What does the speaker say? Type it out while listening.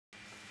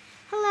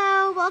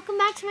Hello, welcome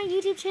back to my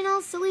YouTube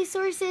channel, Silly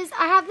Sources.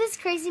 I have this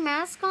crazy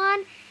mask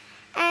on,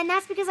 and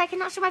that's because I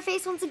cannot show my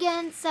face once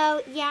again,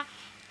 so yeah.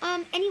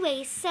 Thank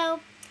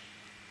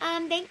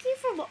you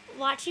for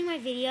watching my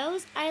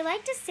videos. I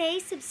like to say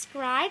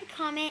subscribe,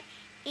 comment,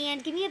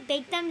 and give me a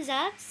big thumbs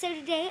up. So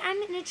today I'm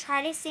going to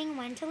try to sing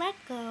When to Let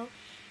Go.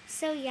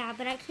 So yeah,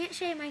 but I can't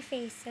show you my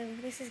face, so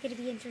this is going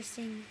to be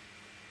interesting.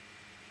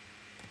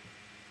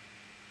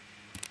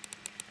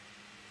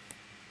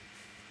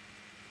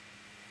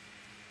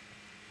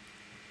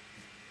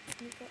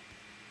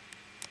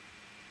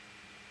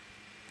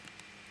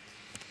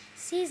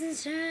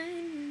 Seasons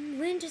turn,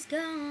 winter's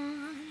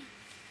gone.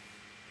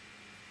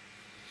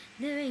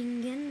 The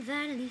rain can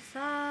finally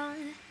fall.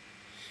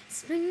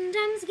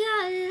 Springtime's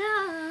got it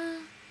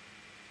all.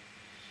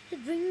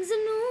 It brings a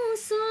new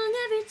song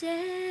every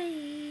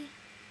day.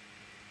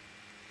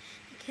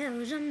 The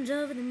cow jumped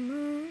over the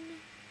moon,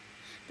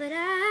 but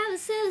I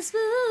was so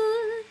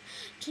smooth.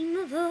 Dream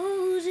of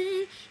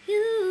holding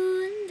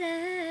you and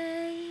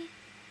I.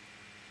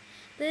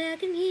 But I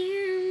can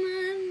hear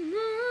my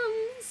mom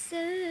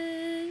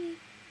say,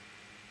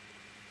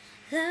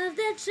 love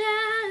that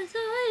child with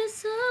all your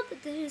soul,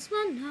 but there's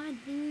one hard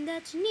thing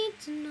that you need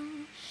to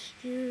know.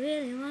 If you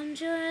really want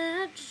your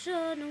love to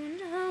show, know when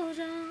to hold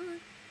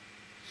on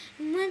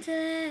and when to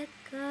let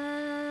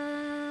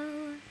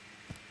go.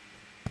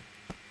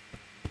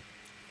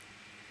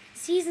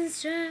 Seasons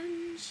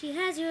turn, she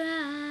has your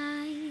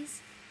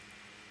eyes.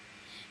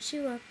 She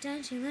walked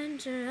and she learned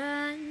to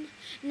run.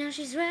 Now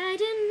she's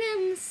riding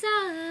in the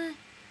sun.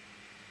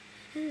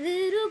 A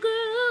little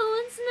girl,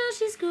 once now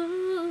she's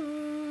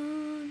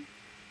grown.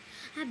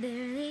 I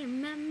barely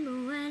remember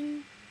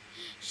when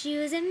she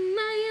was in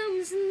my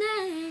arms, and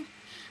then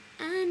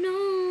I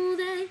know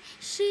that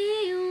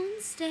she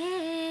won't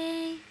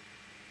stay.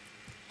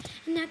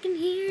 And I can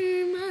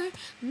hear my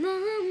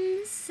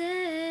mom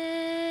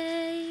say,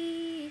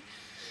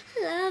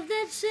 love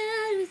that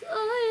child with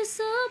all your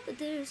soul, but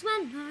there's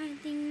one hard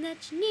thing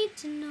that you need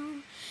to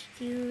know.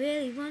 If you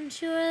really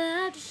want your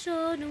love to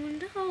show, know when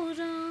to hold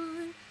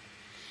on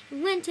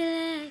and when to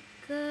let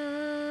go.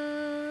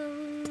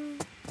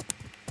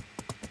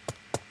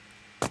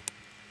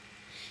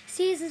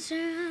 Seasons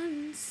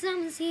turn,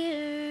 summer's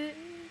here.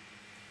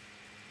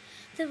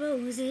 The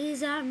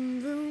roses are in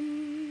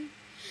bloom.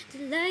 The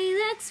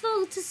lilacs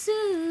fall too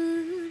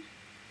soon.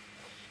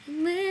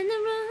 And when the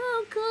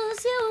road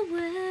calls you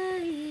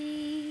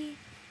away,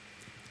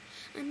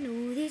 I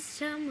know this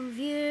time of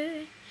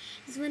year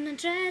is when I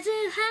try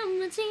to hide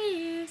my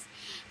tears.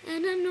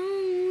 And I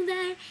know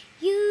that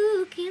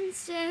you can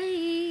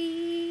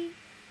stay.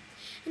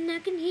 And I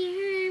can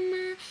hear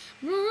my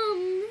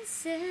mom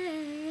say,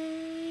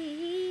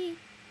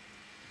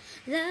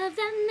 love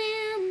that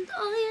man with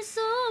all your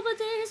soul, but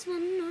there's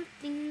one more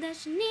thing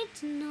that you need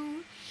to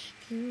know.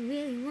 If you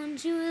really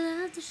want your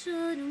love to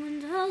show, know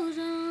when to hold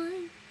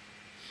on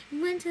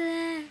and when to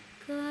let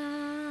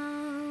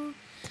go.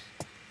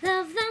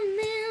 Love that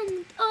man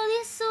with all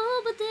your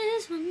soul, but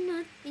there's one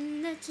more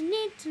thing that you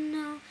need to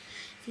know.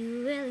 If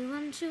you really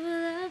want your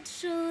love to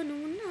show, know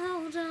when to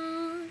hold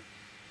on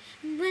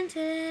and when to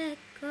let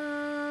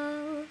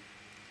go.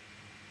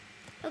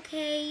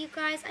 Okay, you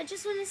guys, I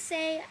just want to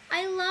say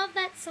I love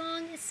that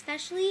song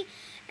especially,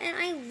 and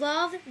I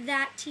love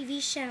that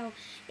TV show.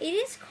 It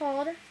is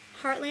called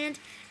Heartland,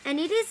 and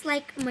it is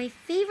like my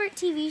favorite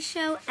TV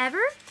show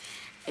ever.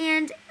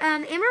 And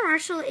Amber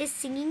Marshall is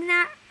singing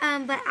that,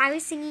 but I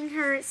was singing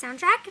her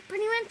soundtrack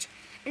pretty much.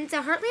 And it's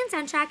a Heartland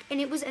soundtrack, and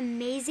it was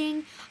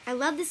amazing. I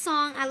love the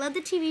song. I love the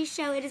TV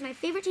show. It is my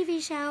favorite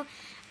TV show.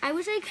 I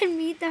wish I could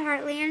meet the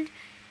Heartland,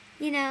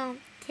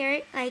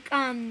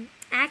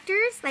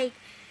 actors, like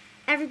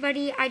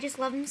everybody. I just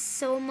love them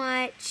so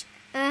much.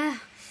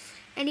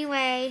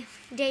 Anyway,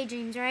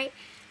 daydreams, right?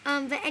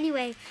 But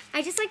anyway,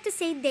 I just like to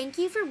say thank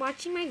you for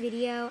watching my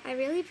video. I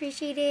really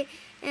appreciate it,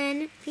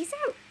 and peace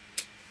out.